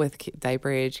know with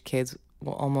diaper age kids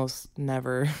will almost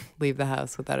never leave the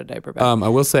house without a diaper bag. I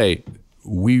will say,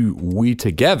 we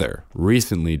together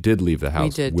recently did leave the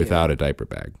house without a diaper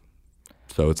bag.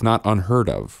 So it's not unheard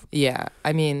of. Yeah,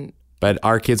 I mean... But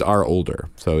our kids are older,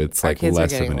 so it's like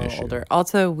less of an issue. Older.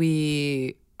 Also,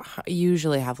 we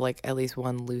usually have like at least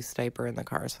one loose diaper in the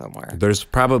car somewhere. There's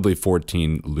probably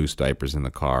 14 loose diapers in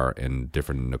the car in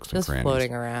different nooks and crannies. Just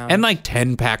floating around. And like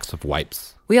 10 packs of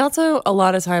wipes. We also, a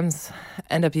lot of times,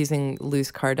 end up using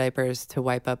loose car diapers to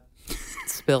wipe up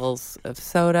spills of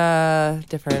soda,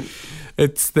 different...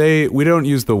 We don't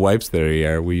use the wipes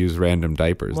there. We use random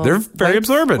diapers. Well, they're very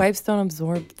absorbent. Wipes don't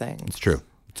absorb things. It's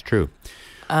true.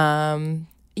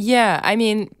 Yeah, I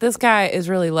mean, this guy is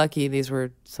really lucky these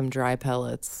were some dry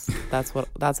pellets.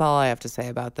 That's all I have to say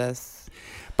about this.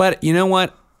 But you know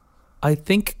what? I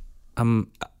think in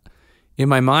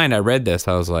my mind I read this,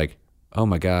 I was like, "Oh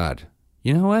my God.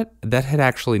 You know what? That had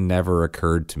actually never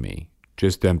occurred to me.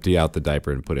 Just empty out the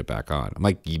diaper and put it back on." I'm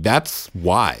like, "That's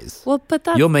wise." Well, but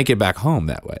you'll make it back home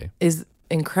that way. Is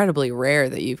incredibly rare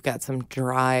that you've got some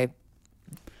dry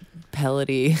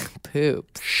pellety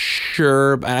poops.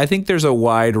 Sure, and I think there's a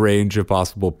wide range of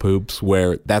possible poops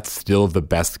where that's still the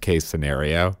best case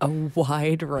scenario. A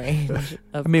wide range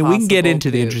of I mean, we can get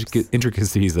into poops. the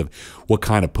intricacies of what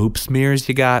kind of poop smears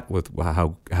you got with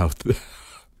how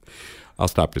I'll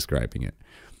stop describing it.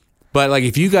 But like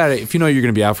if you know you're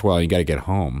going to be out for a while and you got to get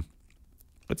home,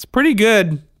 it's pretty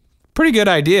good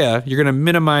idea. You're going to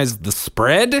minimize the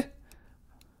spread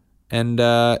and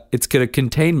it's going to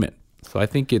containment. So I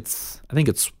think it's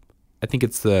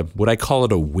would I call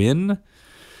it a win?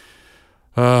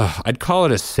 I'd call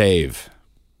it a save.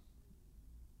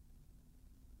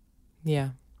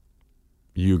 Yeah.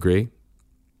 You agree?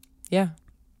 Yeah.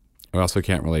 I also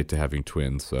can't relate to having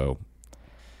twins, so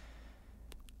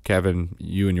Kevin,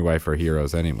 you and your wife are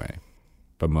heroes anyway,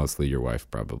 but mostly your wife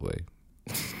probably.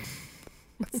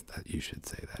 You should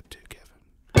say that too, Kevin.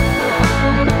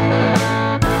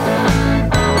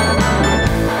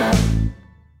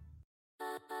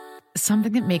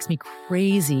 Something that makes me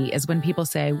crazy is when people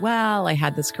say, well, I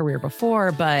had this career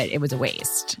before, but it was a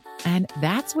waste. And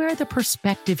that's where the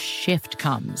perspective shift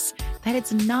comes, that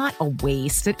it's not a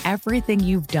waste, that everything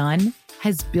you've done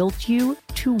has built you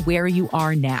to where you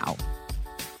are now.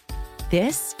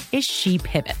 This is She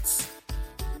Pivots,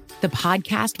 the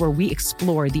podcast where we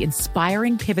explore the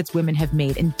inspiring pivots women have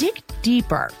made and dig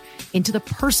deeper into the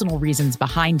personal reasons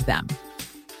behind them.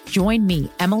 Join me,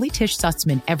 Emily Tish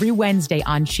Sussman, every Wednesday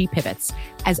on She Pivots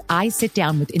as I sit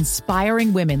down with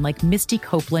inspiring women like Misty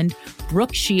Copeland,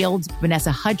 Brooke Shields,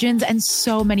 Vanessa Hudgens, and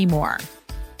so many more.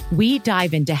 We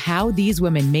dive into how these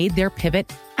women made their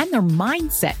pivot and their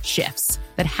mindset shifts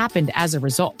that happened as a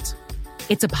result.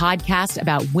 It's a podcast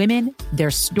about women,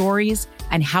 their stories,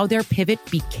 and how their pivot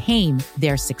became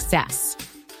their success.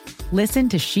 Listen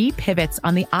to She Pivots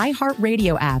on the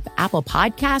iHeartRadio app, Apple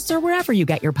Podcasts, or wherever you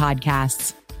get your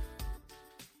podcasts.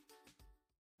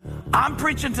 I'm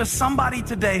preaching to somebody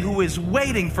today who is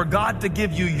waiting for God to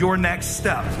give you your next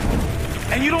step.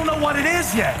 And you don't know what it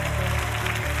is yet.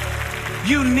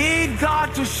 You need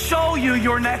God to show you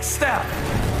your next step.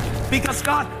 Because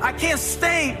God, I can't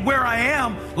stay where I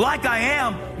am, like I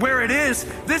am, where it is.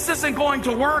 This isn't going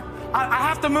to work. I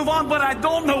have to move on, but I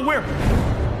don't know where.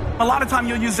 A lot of time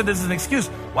you'll use it as an excuse.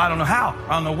 Well, I don't know how.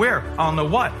 I don't know where. I don't know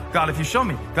what. God, if you show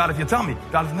me. God, if you tell me.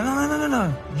 God, if...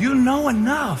 No. You know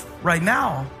enough right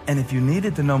now. And if you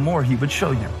needed to know more, he would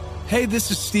show you. Hey,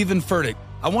 this is Stephen Furtick.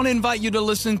 I want to invite you to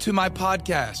listen to my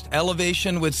podcast,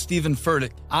 Elevation with Stephen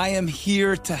Furtick. I am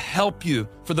here to help you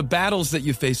for the battles that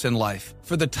you face in life,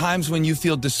 for the times when you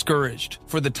feel discouraged,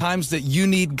 for the times that you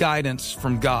need guidance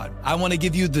from God. I want to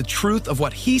give you the truth of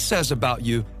what He says about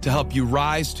you to help you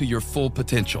rise to your full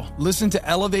potential. Listen to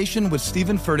Elevation with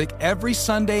Stephen Furtick every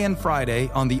Sunday and Friday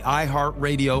on the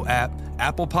iHeartRadio app,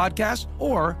 Apple Podcasts,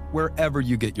 or wherever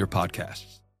you get your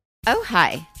podcasts. Oh,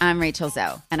 hi, I'm Rachel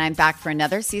Zoe, and I'm back for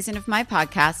another season of my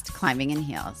podcast, Climbing in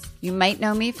Heels. You might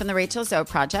know me from the Rachel Zoe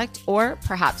Project, or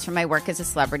perhaps from my work as a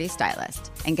celebrity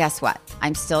stylist. And guess what?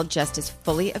 I'm still just as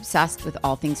fully obsessed with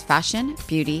all things fashion,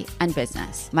 beauty, and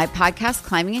business. My podcast,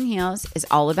 Climbing in Heels, is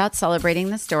all about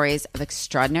celebrating the stories of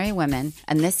extraordinary women,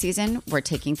 and this season, we're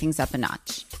taking things up a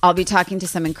notch. I'll be talking to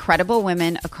some incredible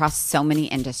women across so many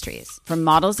industries, from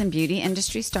models and beauty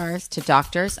industry stars to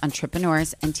doctors,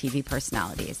 entrepreneurs, and TV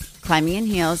personalities. Climbing in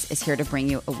Heels is here to bring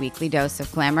you a weekly dose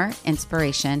of glamour,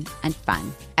 inspiration, and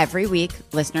fun. Every week,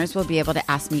 listeners will be able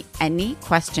to ask me any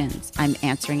questions. I'm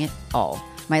answering it all.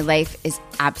 My life is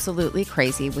absolutely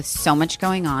crazy with so much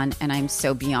going on, and I'm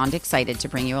so beyond excited to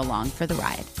bring you along for the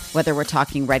ride. Whether we're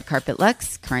talking red carpet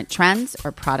looks, current trends,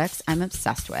 or products I'm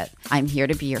obsessed with, I'm here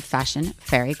to be your fashion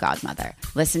fairy godmother.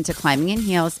 Listen to Climbing in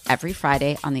Heels every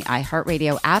Friday on the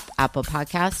iHeartRadio app, Apple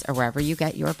Podcasts, or wherever you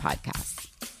get your podcasts.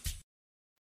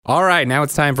 All right, now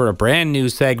it's time for a brand new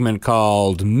segment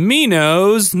called Me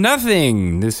Knows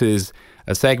Nothing. This is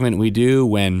a segment we do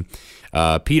when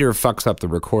Peter fucks up the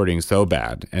recording so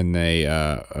bad, and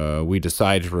we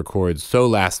decide to record so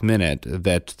last minute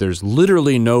that there's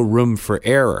literally no room for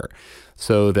error.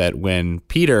 So that when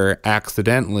Peter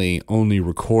accidentally only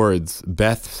records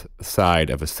Beth's side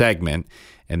of a segment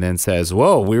and then says,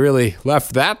 "Whoa, we really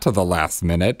left that to the last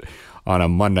minute on a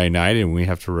Monday night, and we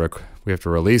have to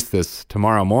release this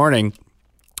tomorrow morning,"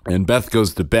 and Beth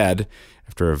goes to bed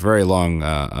after a very long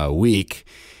week.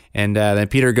 And then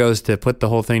Peter goes to put the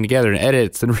whole thing together and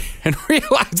edits and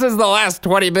realizes the last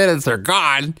 20 minutes are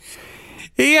gone.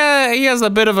 He has a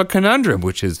bit of a conundrum,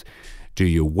 which is, do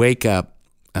you wake up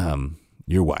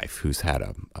your wife, who's had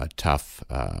a tough,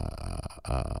 a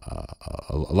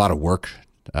lot of work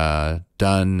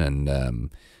done and a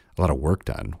lot of work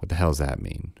done. What the hell does that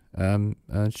mean?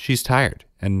 She's tired.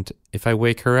 And if I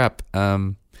wake her up,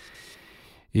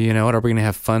 you know what? Are we going to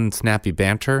have fun, snappy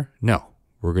banter? No.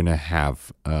 We're going to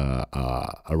have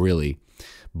a really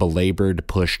belabored,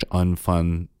 pushed,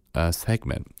 unfun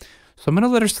segment. So I'm going to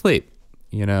let her sleep,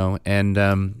 you know,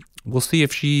 and we'll see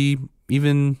if she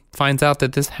even finds out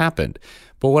that this happened.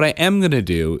 But what I am going to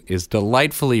do is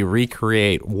delightfully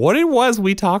recreate what it was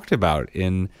we talked about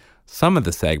in some of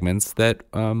the segments that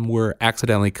were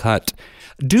accidentally cut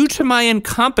due to my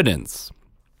incompetence.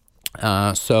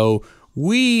 So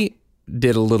we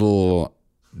did a little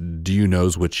Do You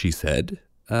Knows What She Said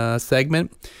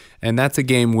segment, and that's a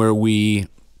game where we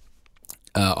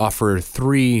offer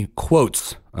 3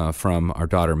 quotes from our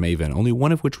daughter Maven, only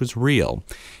one of which was real.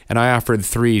 And I offered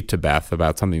 3 to Beth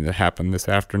about something that happened this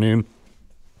afternoon.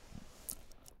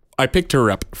 I picked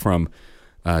her up from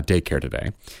daycare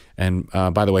today. And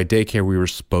by the way, daycare, we were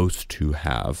supposed to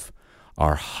have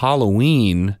our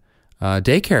Halloween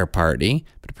daycare party,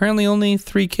 but apparently only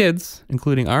 3 kids,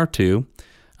 including our 2,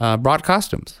 brought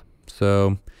costumes.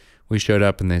 So we showed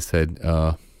up and they said,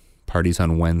 party's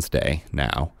on Wednesday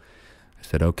now. I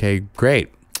said, okay,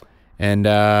 great. And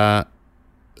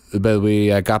but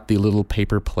we got the little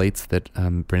paper plates that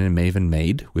Brendan and Maven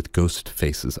made with ghost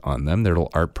faces on them, their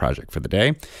little art project for the day.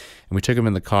 And we took them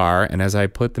in the car. And as I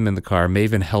put them in the car,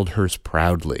 Maven held hers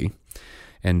proudly.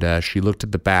 And she looked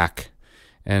at the back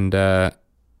and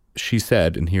she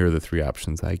said, and here are the 3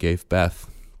 options I gave Beth.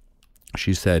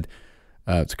 She said,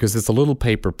 because it's a little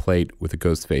paper plate with a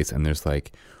ghost face and there's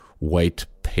like white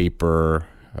paper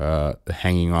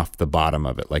hanging off the bottom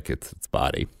of it like it's its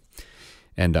body.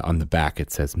 And on the back it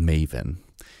says Maven.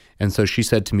 And so she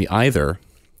said to me either,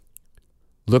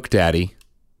 "Look, Daddy,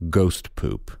 ghost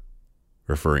poop,"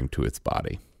 referring to its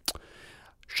body.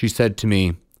 She said to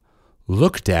me,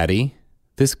 "Look, Daddy,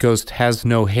 this ghost has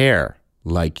no hair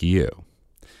like you."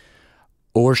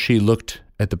 Or she looked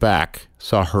at the back,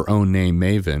 saw her own name,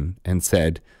 Maven, and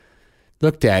said,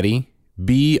 "Look, Daddy,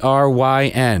 Bryn,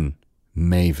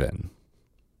 Maven."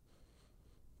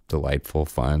 Delightful,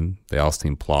 fun. They all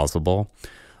seem plausible.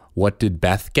 What did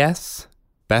Beth guess?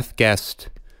 Beth guessed,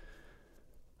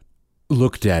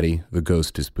 "Look, Daddy, the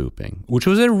ghost is pooping," which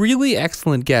was a really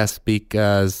excellent guess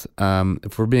because,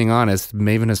 if we're being honest,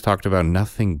 Maven has talked about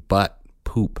nothing but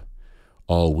poop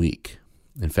all week.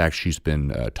 In fact, she's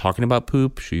been talking about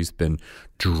poop. She's been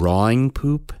drawing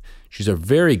poop. She's a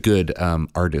very good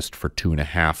artist for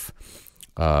 2.5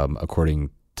 according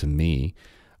to me.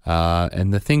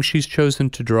 And the thing she's chosen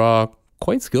to draw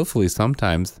quite skillfully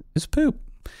sometimes is poop.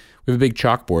 We have a big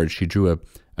chalkboard. She drew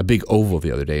a big oval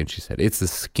the other day, and she said, "It's a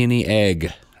skinny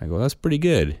egg." I go, "That's pretty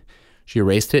good." She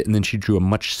erased it, and then she drew a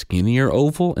much skinnier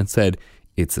oval and said,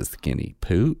 "It's a skinny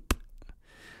poop."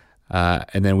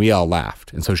 And then we all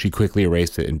laughed. And so she quickly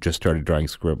erased it and just started drawing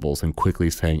scribbles and quickly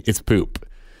saying, "It's poop."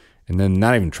 And then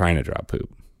not even trying to draw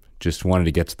poop, just wanted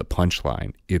to get to the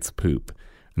punchline, "It's poop."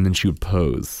 And then she would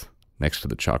pose next to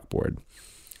the chalkboard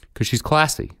because she's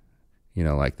classy,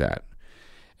 like that.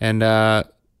 And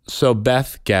so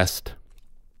Beth guessed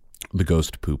the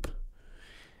ghost poop.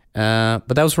 But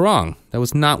that was wrong. That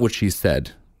was not what she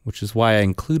said, which is why I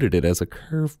included it as a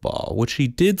curveball. What she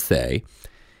did say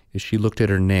is she looked at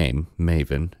her name,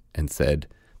 Maven, and said,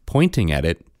 pointing at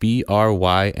it,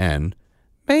 B-R-Y-N,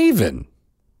 Maven,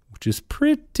 which is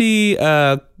pretty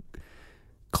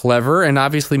clever and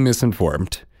obviously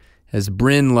misinformed, as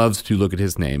Bryn loves to look at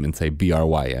his name and say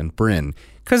B-R-Y-N, Bryn,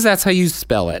 because that's how you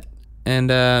spell it. And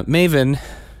Maven,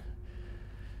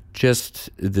 just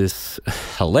this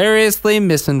hilariously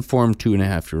misinformed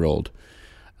 2.5-year-old,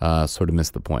 sort of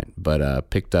missed the point, but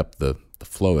picked up the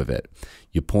flow of it.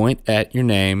 You point at your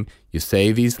name, you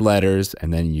say these letters,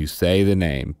 and then you say the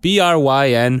name.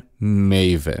 B-R-Y-N,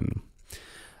 Maven.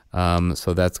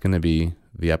 So that's going to be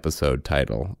the episode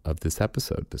title of this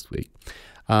episode this week.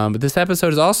 But this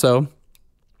episode is also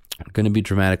going to be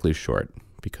dramatically short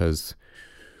because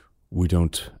we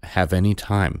don't have any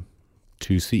time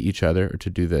to see each other or to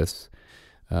do this.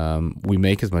 We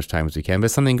make as much time as we can, but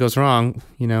if something goes wrong,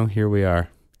 here we are.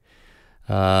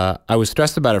 I was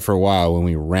stressed about it for a while when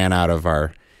we ran out of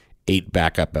our 8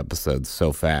 backup episodes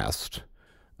so fast.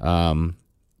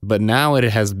 But now it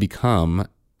has become,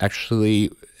 actually,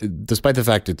 despite the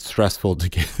fact it's stressful to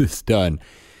get this done,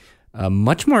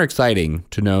 much more exciting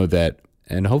to know that,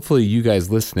 and hopefully you guys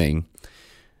listening,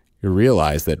 you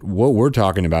realize that what we're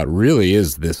talking about really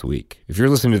is this week. If you're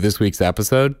listening to this week's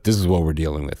episode, this is what we're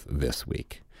dealing with this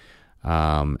week.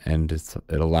 And it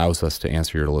allows us to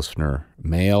answer your listener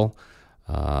mail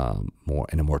more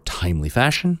in a more timely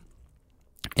fashion.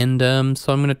 And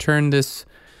so I'm going to turn this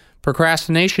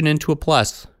procrastination into a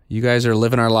plus. You guys are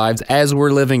living our lives as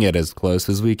we're living it, as close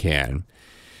as we can.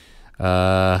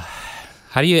 How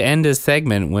do you end a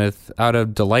segment without a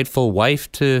delightful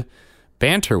wife to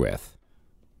banter with?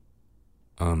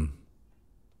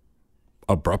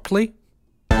 Abruptly?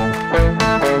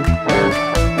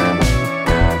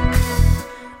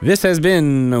 This has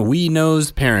been We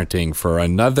Knows Parenting for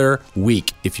another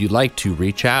week. If you'd like to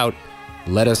reach out,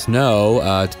 let us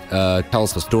know, tell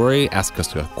us a story, ask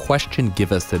us a question,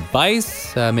 give us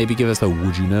advice, maybe give us a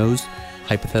would you knows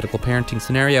hypothetical parenting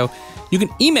scenario. You can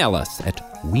email us at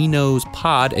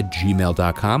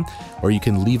weknowspod@gmail.com, or you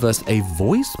can leave us a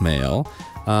voicemail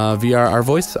via our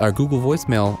Google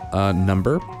voicemail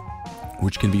number,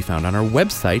 which can be found on our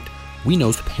website,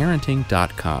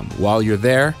 weknowsparenting.com. While you're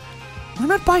there, why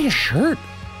not buy a shirt?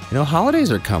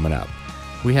 Holidays are coming up.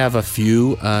 We have a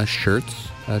few shirts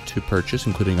to purchase,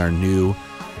 including our new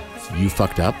You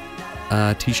Fucked Up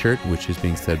t-shirt, which is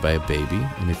being said by a baby.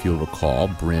 And if you'll recall,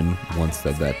 Bryn once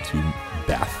said that to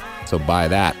Beth. So buy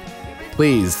that.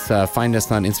 Please find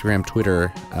us on Instagram,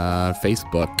 Twitter,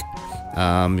 Facebook.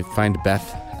 Find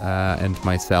Beth and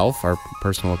myself, our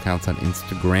personal accounts on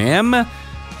Instagram,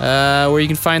 where you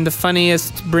can find the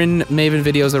funniest Bryn Maven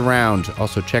videos around.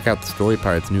 Also, check out the Story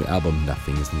Pirates' new album,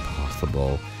 Nothing is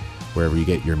Impossible. Wherever you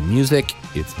get your music,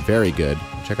 it's very good.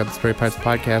 Check out the Story Pirates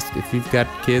podcast if you've got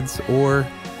kids or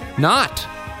not.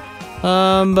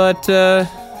 But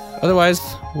otherwise,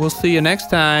 we'll see you next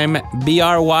time.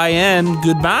 BRYN.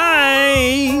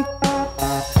 Goodbye.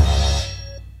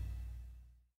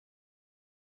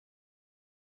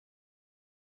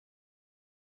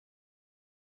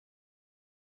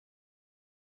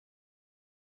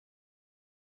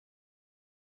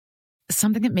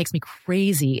 Something that makes me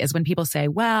crazy is when people say,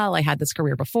 well, I had this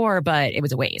career before, but it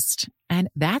was a waste. And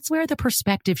that's where the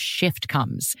perspective shift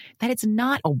comes, that it's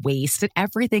not a waste, that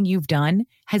everything you've done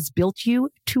has built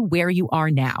you to where you are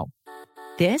now.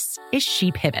 This is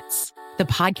She Pivots, the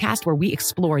podcast where we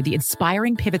explore the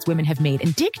inspiring pivots women have made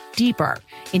and dig deeper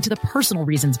into the personal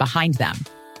reasons behind them.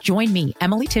 Join me,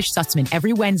 Emily Tish Sussman,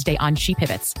 every Wednesday on She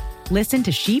Pivots. Listen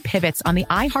to She Pivots on the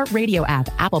iHeartRadio app,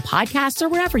 Apple Podcasts, or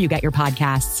wherever you get your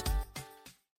podcasts.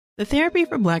 The Therapy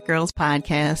for Black Girls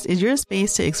podcast is your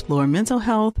space to explore mental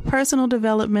health, personal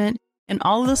development, and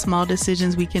all of the small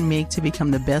decisions we can make to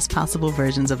become the best possible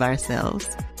versions of ourselves.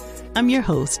 I'm your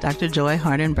host, Dr. Joy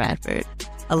Harden Bradford,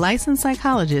 a licensed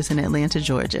psychologist in Atlanta,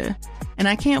 Georgia, and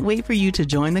I can't wait for you to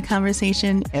join the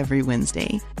conversation every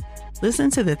Wednesday.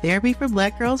 Listen to the Therapy for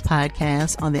Black Girls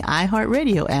podcast on the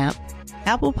iHeartRadio app,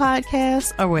 Apple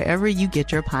Podcasts, or wherever you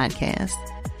get your podcasts.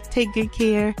 Take good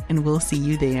care, and we'll see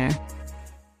you there.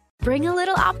 Bring a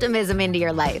little optimism into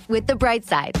your life with The Bright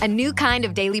Side, a new kind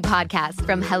of daily podcast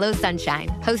from Hello Sunshine,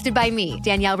 hosted by me,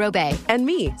 Danielle Robay. And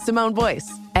me, Simone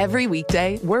Boyce. Every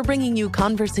weekday, we're bringing you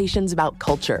conversations about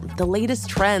culture, the latest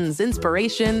trends,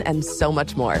 inspiration, and so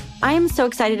much more. I am so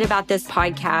excited about this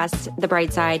podcast, The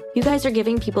Bright Side. You guys are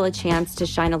giving people a chance to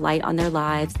shine a light on their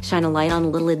lives, shine a light on a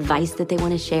little advice that they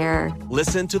want to share.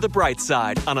 Listen to The Bright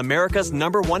Side on America's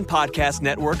 #1 podcast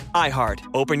network, iHeart.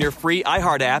 Open your free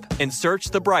iHeart app and search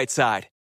The Bright Side.